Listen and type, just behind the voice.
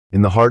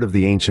In the heart of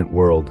the ancient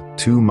world,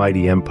 two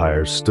mighty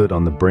empires stood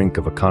on the brink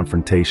of a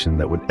confrontation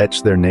that would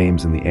etch their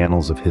names in the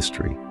annals of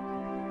history.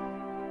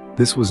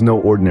 This was no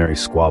ordinary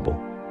squabble.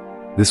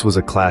 This was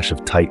a clash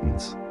of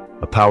titans,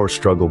 a power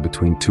struggle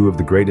between two of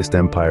the greatest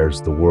empires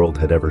the world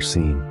had ever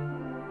seen.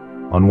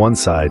 On one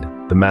side,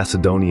 the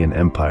Macedonian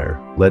Empire,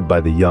 led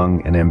by the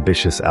young and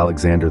ambitious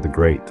Alexander the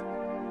Great.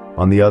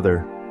 On the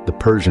other, the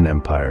Persian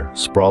Empire,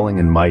 sprawling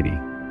and mighty,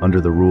 under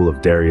the rule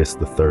of Darius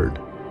III.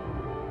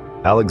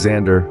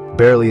 Alexander,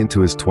 barely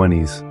into his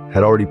 20s,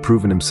 had already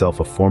proven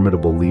himself a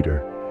formidable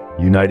leader,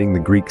 uniting the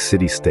Greek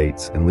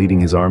city-states and leading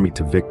his army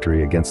to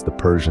victory against the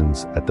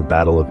Persians at the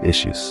Battle of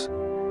Issus.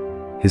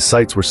 His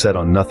sights were set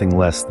on nothing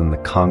less than the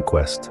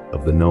conquest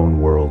of the known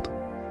world.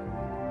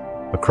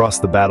 Across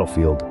the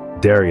battlefield,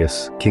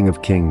 Darius, King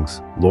of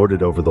Kings,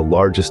 lorded over the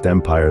largest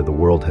empire the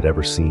world had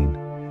ever seen.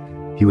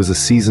 He was a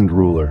seasoned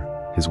ruler,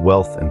 his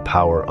wealth and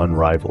power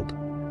unrivaled.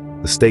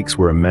 The stakes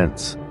were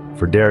immense.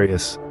 For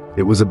Darius,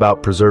 it was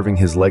about preserving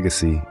his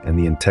legacy and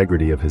the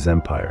integrity of his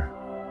empire.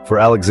 For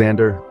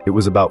Alexander, it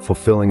was about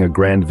fulfilling a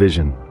grand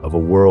vision of a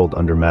world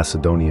under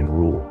Macedonian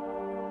rule.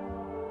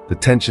 The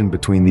tension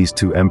between these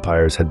two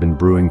empires had been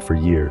brewing for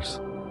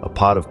years, a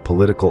pot of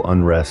political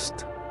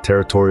unrest,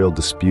 territorial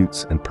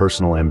disputes, and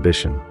personal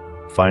ambition,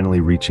 finally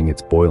reaching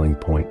its boiling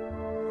point.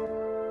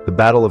 The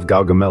Battle of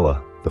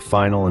Gaugamela, the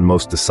final and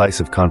most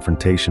decisive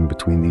confrontation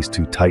between these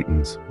two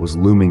titans, was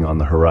looming on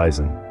the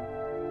horizon.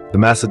 The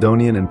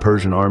Macedonian and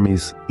Persian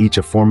armies, each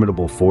a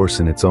formidable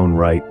force in its own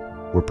right,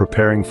 were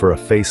preparing for a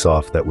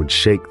face-off that would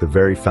shake the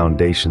very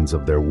foundations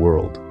of their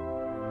world.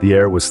 The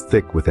air was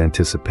thick with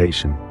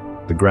anticipation,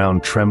 the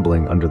ground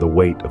trembling under the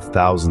weight of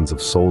thousands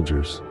of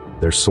soldiers,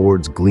 their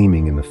swords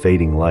gleaming in the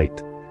fading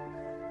light.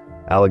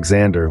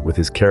 Alexander, with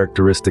his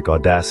characteristic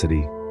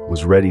audacity,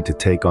 was ready to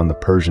take on the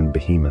Persian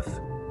behemoth.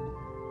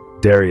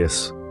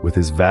 Darius, with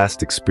his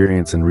vast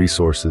experience and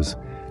resources,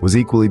 was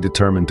equally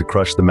determined to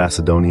crush the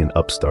Macedonian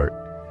upstart.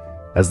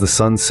 As the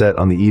sun set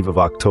on the eve of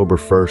October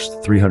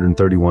 1st,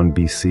 331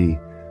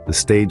 BC, the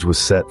stage was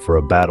set for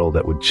a battle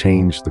that would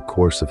change the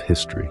course of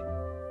history.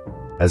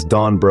 As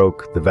dawn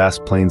broke, the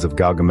vast plains of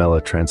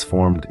Gaugemela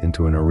transformed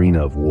into an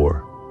arena of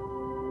war.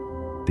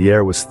 The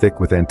air was thick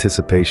with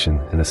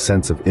anticipation and a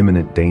sense of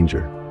imminent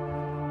danger.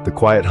 The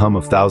quiet hum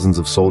of thousands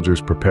of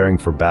soldiers preparing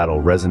for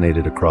battle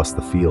resonated across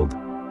the field,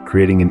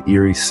 creating an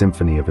eerie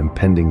symphony of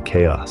impending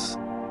chaos.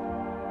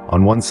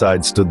 On one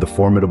side stood the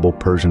formidable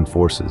Persian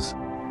forces,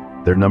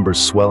 their numbers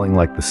swelling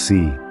like the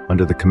sea,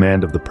 under the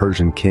command of the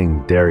Persian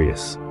king,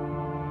 Darius.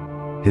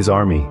 His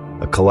army,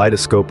 a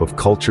kaleidoscope of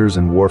cultures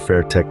and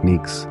warfare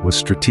techniques, was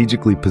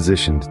strategically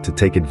positioned to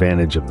take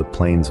advantage of the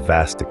plain's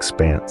vast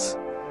expanse.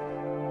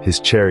 His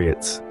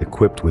chariots,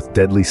 equipped with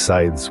deadly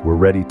scythes, were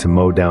ready to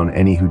mow down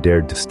any who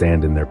dared to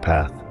stand in their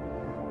path.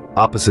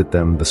 Opposite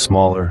them, the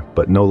smaller,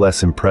 but no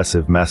less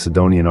impressive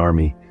Macedonian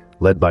army,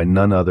 led by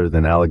none other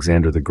than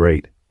Alexander the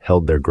Great,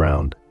 held their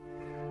ground.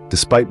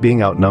 Despite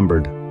being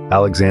outnumbered,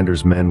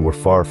 Alexander's men were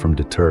far from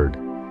deterred.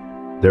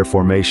 Their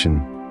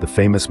formation, the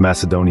famous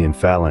Macedonian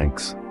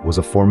phalanx, was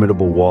a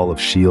formidable wall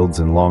of shields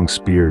and long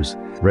spears,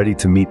 ready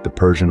to meet the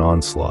Persian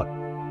onslaught.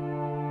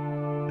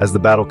 As the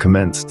battle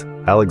commenced,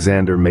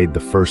 Alexander made the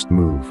first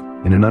move.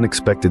 In an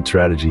unexpected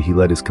strategy, he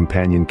led his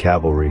companion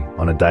cavalry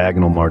on a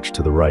diagonal march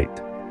to the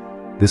right.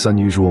 This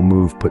unusual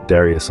move put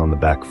Darius on the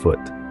back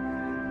foot.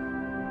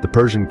 The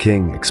Persian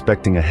king,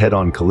 expecting a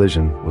head-on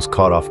collision, was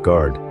caught off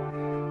guard.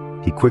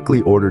 He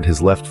quickly ordered his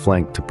left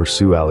flank to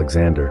pursue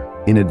Alexander,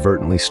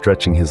 inadvertently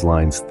stretching his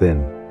lines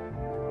thin.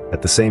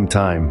 At the same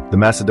time, the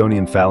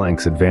Macedonian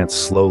phalanx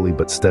advanced slowly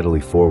but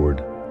steadily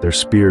forward, their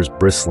spears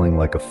bristling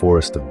like a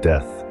forest of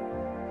death.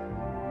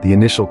 The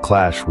initial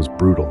clash was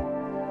brutal.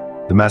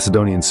 The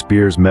Macedonian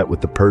spears met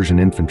with the Persian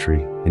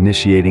infantry,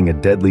 initiating a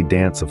deadly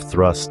dance of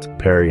thrust,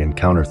 parry, and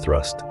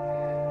counter-thrust.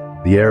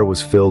 The air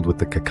was filled with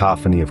the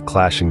cacophony of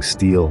clashing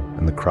steel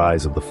and the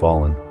cries of the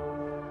fallen.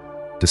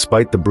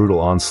 Despite the brutal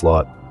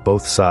onslaught,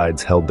 both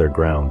sides held their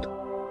ground.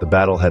 The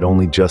battle had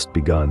only just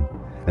begun,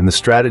 and the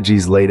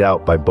strategies laid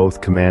out by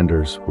both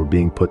commanders were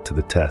being put to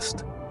the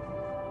test.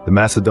 The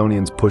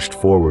Macedonians pushed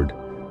forward,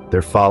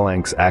 their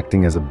phalanx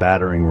acting as a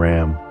battering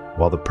ram,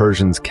 while the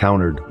Persians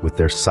countered with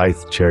their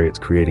scythed chariots,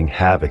 creating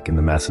havoc in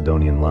the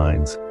Macedonian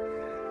lines.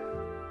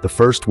 The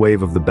first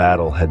wave of the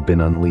battle had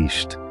been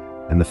unleashed,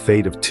 and the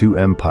fate of two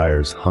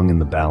empires hung in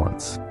the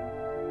balance.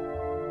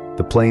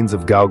 The plains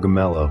of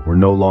Gaugamela were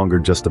no longer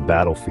just a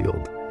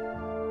battlefield.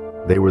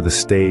 They were the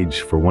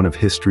stage for one of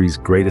history's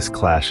greatest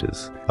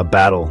clashes, a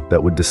battle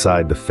that would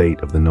decide the fate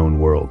of the known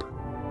world.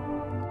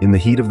 In the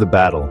heat of the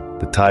battle,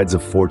 the tides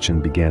of fortune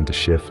began to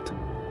shift.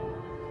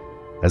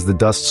 As the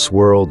dust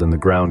swirled and the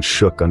ground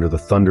shook under the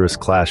thunderous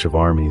clash of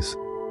armies,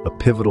 a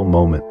pivotal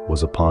moment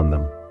was upon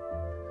them.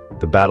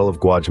 The Battle of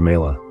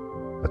Gaugemela,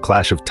 a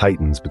clash of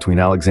titans between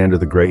Alexander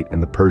the Great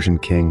and the Persian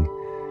king,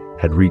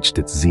 had reached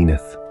its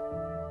zenith.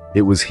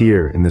 It was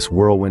here, in this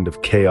whirlwind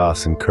of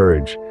chaos and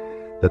courage,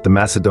 that the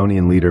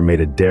Macedonian leader made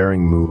a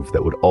daring move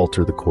that would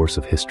alter the course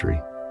of history.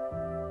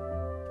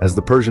 As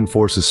the Persian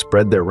forces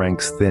spread their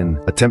ranks thin,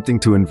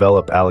 attempting to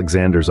envelop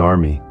Alexander's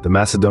army, the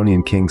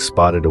Macedonian king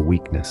spotted a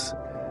weakness.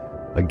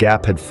 A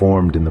gap had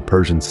formed in the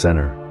Persian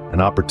center, an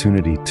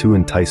opportunity too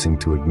enticing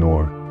to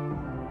ignore.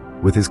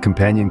 With his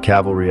companion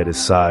cavalry at his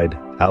side,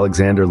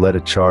 Alexander led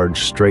a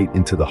charge straight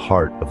into the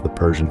heart of the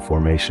Persian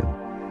formation.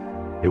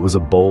 It was a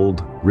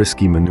bold,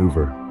 risky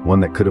maneuver, one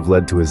that could have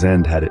led to his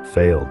end had it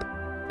failed.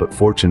 But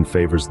fortune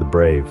favors the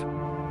brave.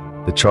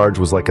 The charge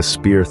was like a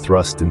spear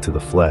thrust into the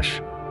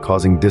flesh,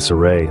 causing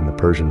disarray in the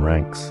Persian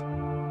ranks.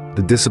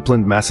 The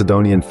disciplined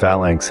Macedonian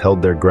phalanx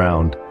held their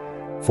ground,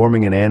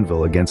 forming an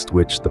anvil against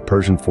which the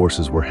Persian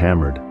forces were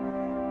hammered.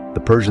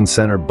 The Persian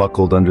center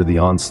buckled under the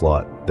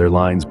onslaught, their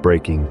lines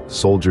breaking,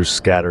 soldiers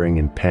scattering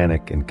in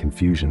panic and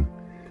confusion.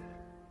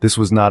 This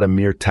was not a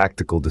mere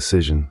tactical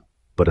decision,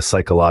 but a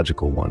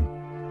psychological one.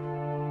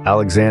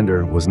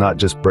 Alexander was not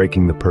just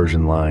breaking the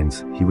Persian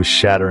lines, he was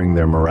shattering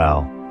their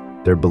morale,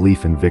 their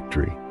belief in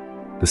victory.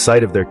 The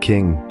sight of their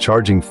king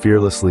charging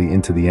fearlessly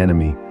into the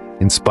enemy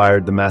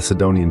inspired the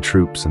Macedonian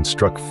troops and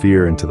struck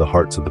fear into the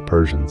hearts of the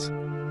Persians.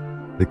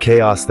 The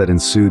chaos that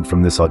ensued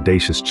from this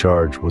audacious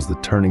charge was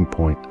the turning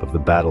point of the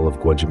Battle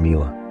of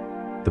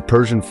Gaugamela. The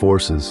Persian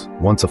forces,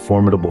 once a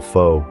formidable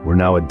foe, were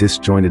now a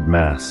disjointed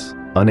mass,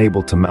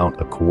 unable to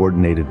mount a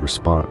coordinated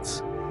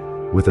response.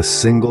 With a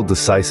single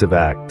decisive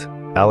act,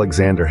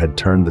 Alexander had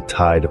turned the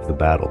tide of the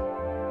battle.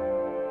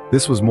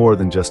 This was more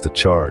than just a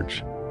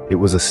charge. It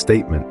was a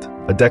statement,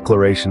 a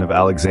declaration of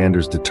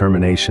Alexander's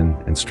determination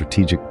and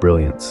strategic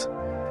brilliance.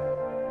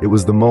 It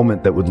was the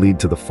moment that would lead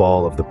to the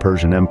fall of the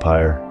Persian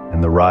Empire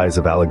and the rise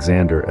of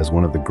Alexander as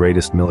one of the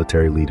greatest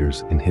military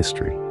leaders in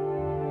history.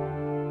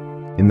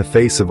 In the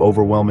face of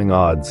overwhelming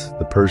odds,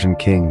 the Persian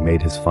king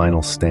made his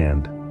final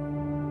stand.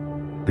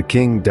 The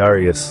king,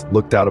 Darius,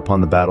 looked out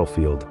upon the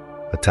battlefield,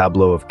 a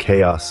tableau of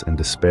chaos and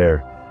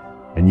despair,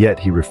 and yet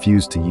he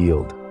refused to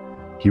yield.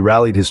 He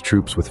rallied his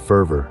troops with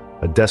fervor,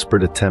 a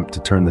desperate attempt to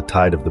turn the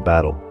tide of the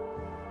battle.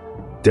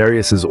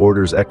 Darius's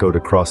orders echoed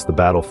across the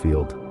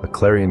battlefield, a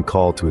clarion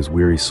call to his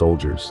weary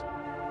soldiers.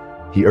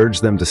 He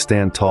urged them to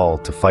stand tall,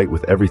 to fight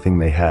with everything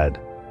they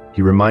had.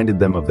 He reminded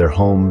them of their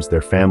homes,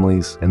 their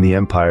families, and the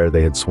empire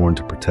they had sworn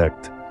to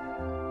protect.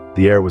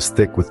 The air was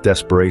thick with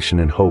desperation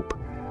and hope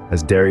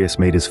as Darius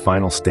made his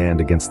final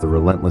stand against the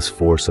relentless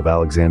force of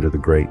Alexander the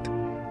Great.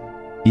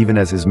 Even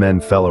as his men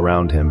fell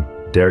around him,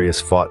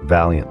 Darius fought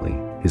valiantly.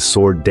 His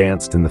sword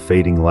danced in the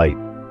fading light,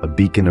 a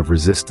beacon of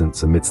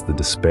resistance amidst the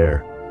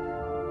despair.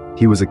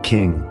 He was a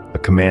king, a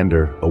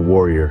commander, a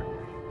warrior,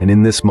 and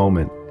in this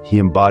moment, he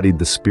embodied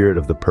the spirit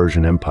of the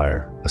Persian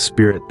Empire, a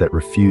spirit that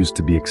refused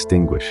to be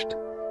extinguished.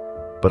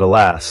 But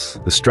alas,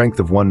 the strength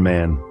of one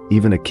man,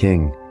 even a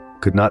king,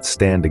 could not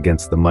stand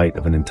against the might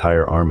of an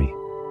entire army.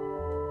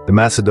 The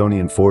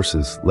Macedonian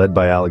forces, led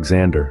by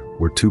Alexander,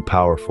 were too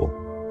powerful,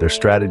 their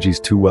strategies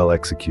too well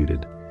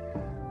executed.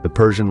 The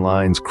Persian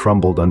lines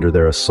crumbled under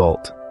their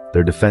assault,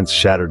 their defense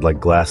shattered like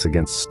glass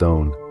against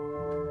stone.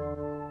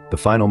 The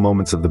final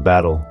moments of the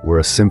battle were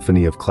a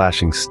symphony of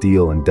clashing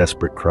steel and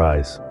desperate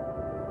cries.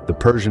 The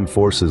Persian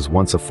forces,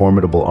 once a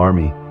formidable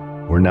army,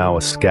 were now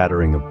a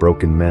scattering of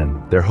broken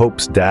men, their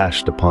hopes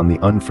dashed upon the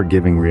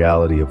unforgiving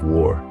reality of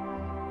war.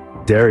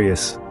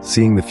 Darius,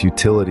 seeing the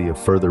futility of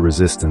further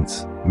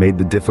resistance, made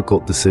the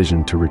difficult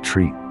decision to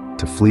retreat,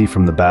 to flee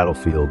from the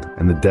battlefield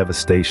and the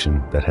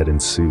devastation that had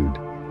ensued.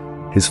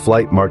 His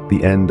flight marked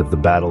the end of the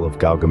Battle of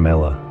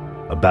Gaugamela,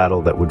 a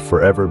battle that would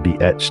forever be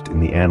etched in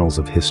the annals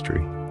of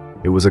history.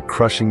 It was a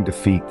crushing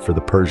defeat for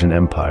the Persian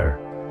Empire,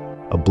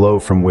 a blow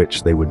from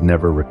which they would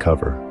never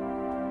recover.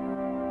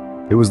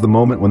 It was the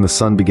moment when the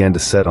sun began to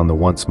set on the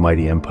once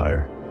mighty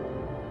empire.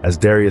 As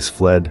Darius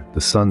fled,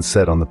 the sun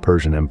set on the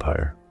Persian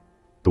Empire.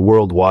 The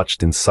world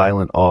watched in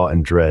silent awe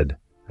and dread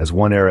as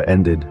one era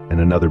ended and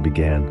another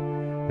began,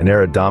 an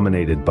era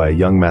dominated by a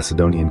young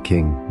Macedonian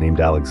king named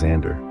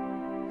Alexander.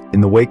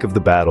 In the wake of the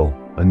battle,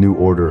 a new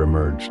order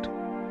emerged.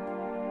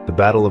 The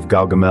Battle of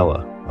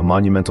Gaugamela, a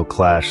monumental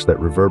clash that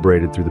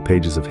reverberated through the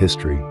pages of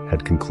history,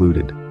 had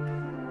concluded.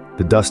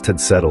 The dust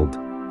had settled,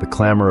 the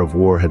clamor of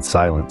war had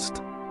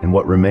silenced, and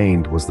what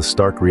remained was the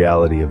stark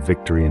reality of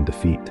victory and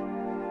defeat.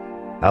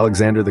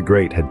 Alexander the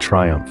Great had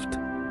triumphed,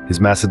 his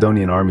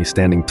Macedonian army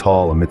standing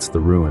tall amidst the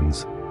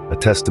ruins, a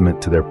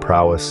testament to their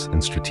prowess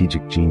and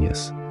strategic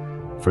genius.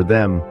 For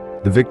them,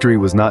 the victory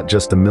was not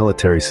just a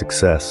military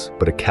success,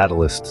 but a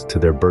catalyst to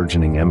their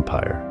burgeoning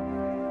empire.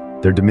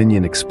 Their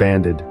dominion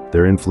expanded,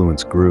 their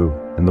influence grew,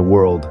 and the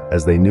world,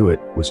 as they knew it,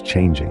 was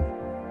changing.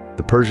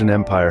 The Persian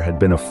Empire had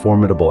been a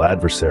formidable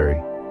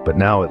adversary, but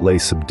now it lay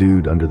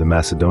subdued under the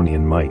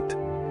Macedonian might.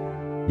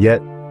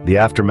 Yet, the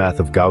aftermath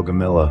of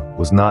Gaugamela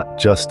was not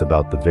just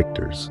about the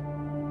victors.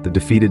 The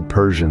defeated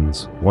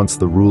Persians, once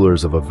the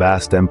rulers of a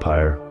vast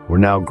empire, were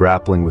now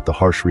grappling with the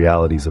harsh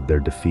realities of their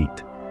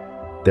defeat.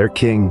 Their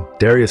king,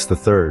 Darius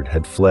III,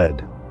 had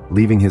fled,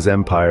 leaving his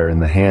empire in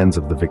the hands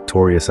of the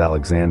victorious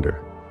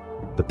Alexander.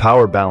 The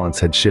power balance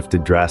had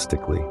shifted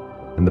drastically,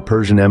 and the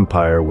Persian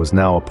Empire was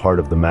now a part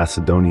of the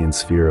Macedonian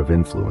sphere of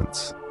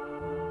influence.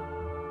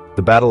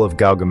 The Battle of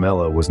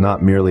Gaugamela was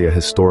not merely a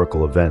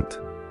historical event.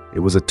 It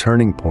was a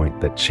turning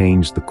point that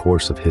changed the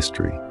course of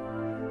history.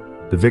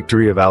 The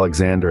victory of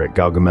Alexander at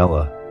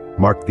Gaugamela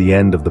marked the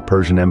end of the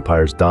Persian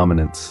Empire's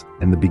dominance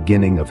and the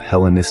beginning of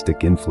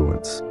Hellenistic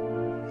influence,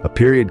 a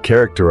period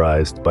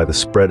characterized by the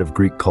spread of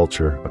Greek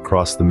culture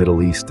across the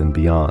Middle East and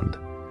beyond.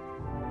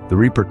 The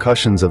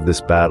repercussions of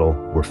this battle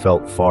were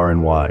felt far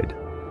and wide.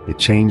 It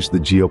changed the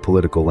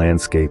geopolitical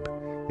landscape,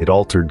 it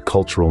altered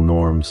cultural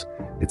norms,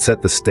 it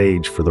set the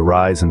stage for the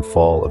rise and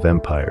fall of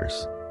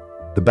empires.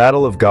 The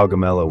Battle of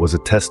Gaugamela was a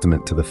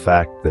testament to the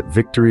fact that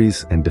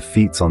victories and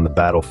defeats on the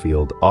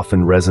battlefield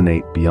often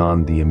resonate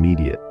beyond the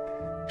immediate,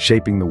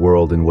 shaping the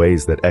world in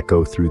ways that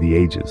echo through the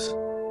ages.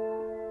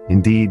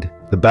 Indeed,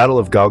 the Battle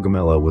of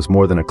Gaugamela was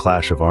more than a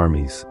clash of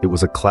armies. It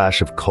was a clash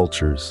of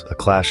cultures, a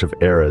clash of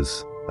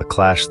eras, a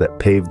clash that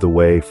paved the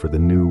way for the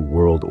new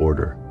world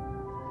order.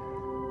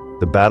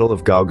 The Battle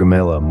of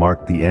Gaugamela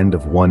marked the end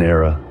of one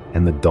era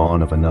and the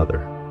dawn of another.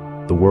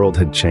 The world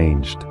had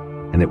changed,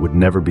 and it would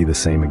never be the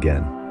same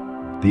again.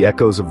 The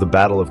echoes of the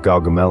Battle of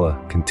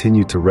Gaugamela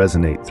continued to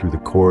resonate through the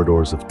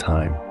corridors of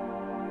time.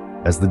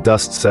 As the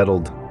dust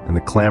settled and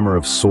the clamor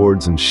of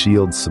swords and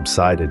shields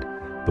subsided,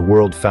 the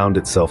world found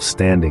itself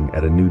standing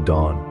at a new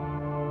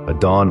dawn. A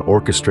dawn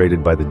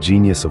orchestrated by the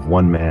genius of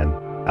one man,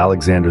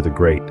 Alexander the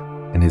Great,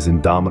 and his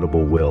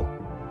indomitable will.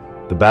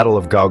 The Battle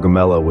of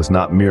Gaugamela was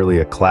not merely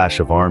a clash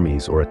of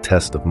armies or a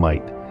test of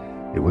might.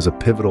 It was a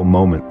pivotal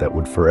moment that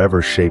would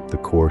forever shape the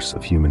course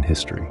of human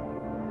history.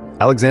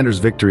 Alexander's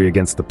victory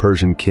against the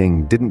Persian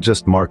king didn't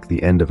just mark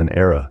the end of an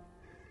era.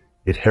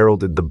 It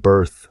heralded the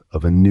birth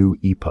of a new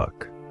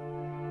epoch.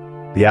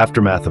 The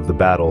aftermath of the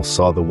battle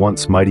saw the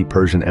once mighty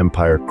Persian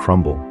Empire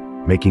crumble,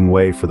 making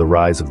way for the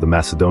rise of the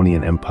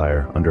Macedonian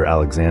Empire under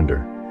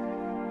Alexander.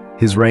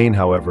 His reign,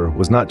 however,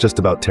 was not just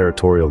about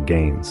territorial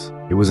gains.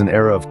 It was an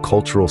era of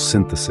cultural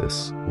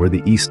synthesis, where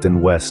the East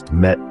and West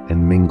met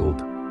and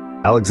mingled.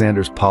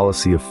 Alexander's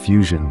policy of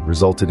fusion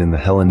resulted in the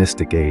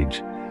Hellenistic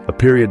Age, a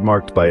period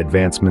marked by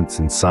advancements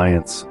in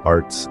science,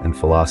 arts, and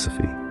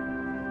philosophy.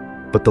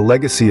 But the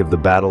legacy of the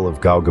Battle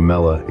of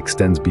Gaugamela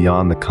extends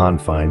beyond the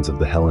confines of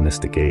the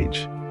Hellenistic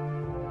Age.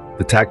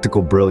 The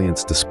tactical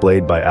brilliance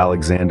displayed by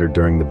Alexander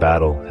during the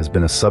battle has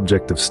been a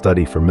subject of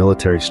study for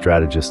military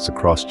strategists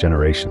across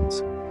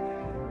generations.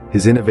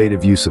 His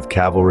innovative use of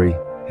cavalry,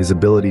 his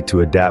ability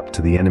to adapt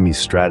to the enemy's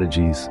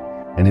strategies,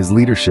 and his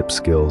leadership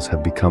skills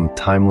have become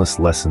timeless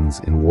lessons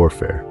in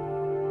warfare.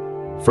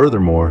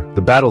 Furthermore,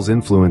 the battle's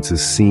influence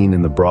is seen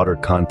in the broader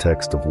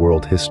context of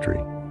world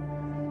history.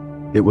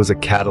 It was a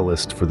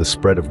catalyst for the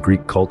spread of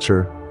Greek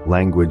culture,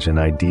 language, and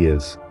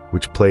ideas,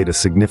 which played a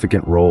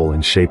significant role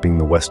in shaping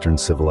the Western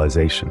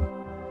civilization.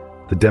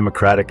 The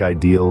democratic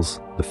ideals,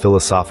 the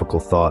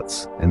philosophical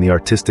thoughts, and the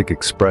artistic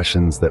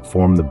expressions that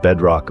form the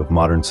bedrock of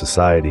modern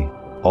society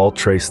all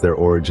trace their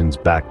origins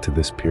back to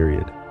this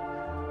period.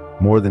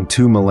 More than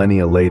 2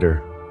 millennia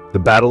later, the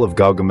Battle of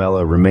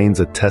Gaugamela remains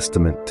a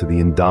testament to the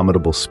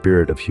indomitable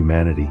spirit of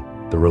humanity,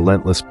 the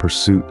relentless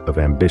pursuit of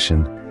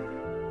ambition,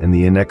 and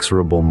the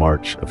inexorable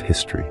march of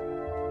history.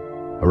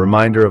 A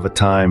reminder of a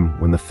time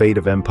when the fate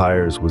of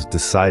empires was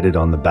decided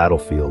on the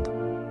battlefield,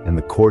 and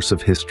the course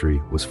of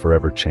history was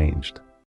forever changed.